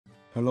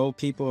Hello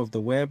people of the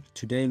web,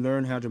 today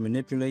learn how to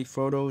manipulate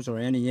photos or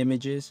any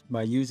images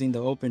by using the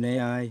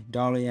OpenAI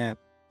DALL-E app.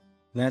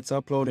 Let's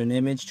upload an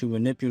image to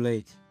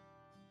manipulate.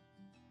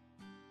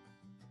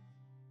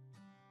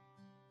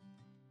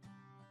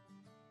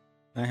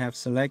 I have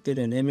selected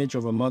an image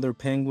of a mother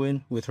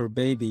penguin with her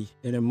baby.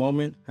 In a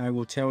moment, I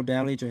will tell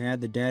DALL-E to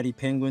add the daddy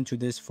penguin to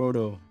this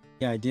photo.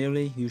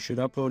 Ideally, you should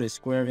upload a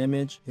square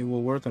image. It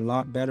will work a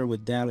lot better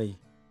with DALL-E.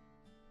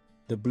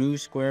 The blue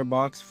square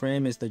box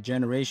frame is the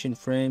generation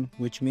frame,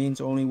 which means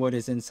only what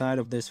is inside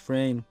of this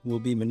frame will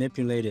be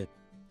manipulated.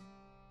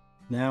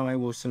 Now I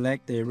will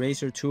select the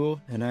eraser tool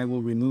and I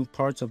will remove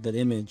parts of the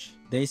image.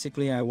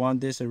 Basically, I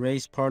want this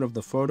erased part of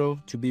the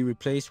photo to be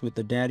replaced with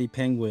the daddy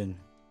penguin.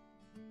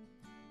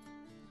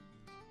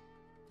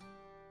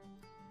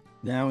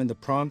 Now in the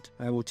prompt,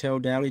 I will tell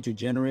DALL-E to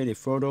generate a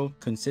photo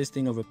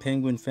consisting of a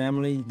penguin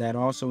family that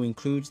also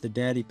includes the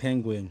daddy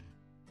penguin.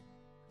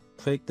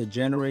 Click the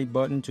Generate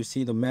button to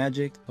see the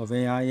magic of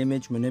AI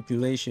image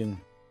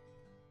manipulation.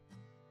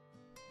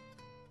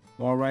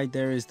 Alright,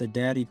 there is the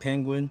daddy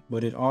penguin,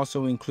 but it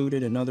also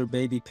included another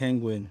baby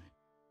penguin.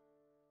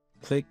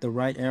 Click the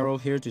right arrow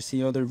here to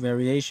see other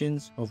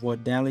variations of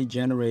what DALL-E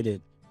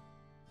generated.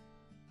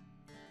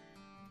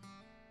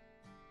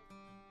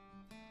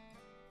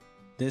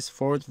 This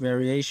fourth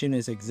variation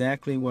is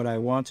exactly what I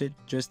wanted,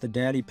 just the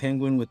daddy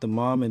penguin with the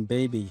mom and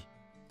baby.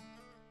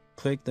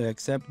 Click the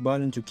Accept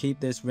button to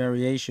keep this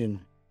variation.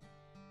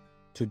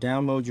 To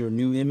download your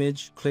new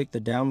image, click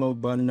the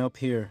Download button up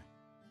here.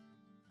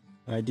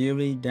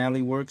 Ideally,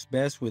 DALL-E works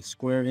best with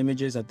square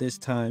images at this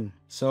time,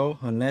 so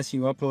unless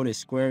you upload a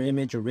square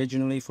image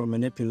originally for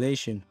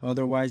manipulation,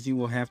 otherwise you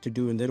will have to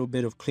do a little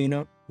bit of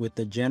cleanup with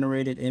the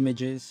generated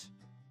images.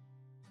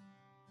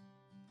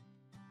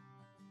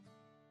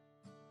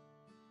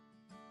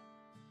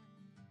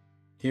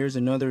 Here's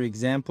another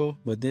example,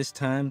 but this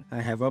time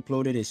I have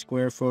uploaded a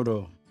square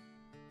photo.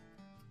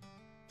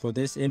 For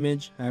this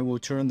image, I will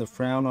turn the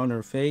frown on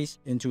her face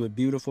into a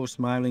beautiful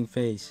smiling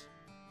face.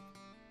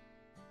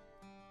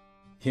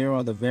 Here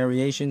are the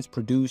variations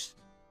produced.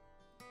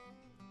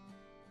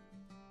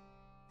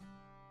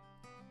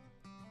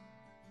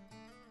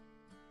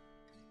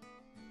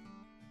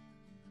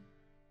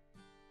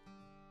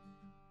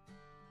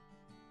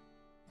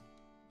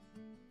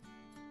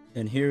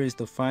 And here is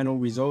the final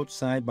result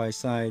side by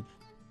side.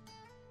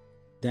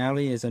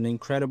 DALL-E is an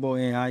incredible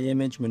AI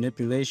image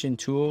manipulation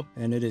tool,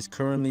 and it is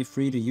currently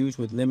free to use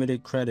with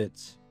limited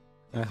credits.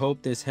 I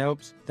hope this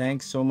helps.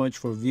 Thanks so much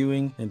for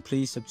viewing, and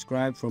please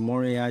subscribe for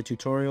more AI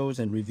tutorials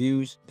and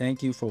reviews.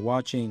 Thank you for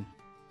watching.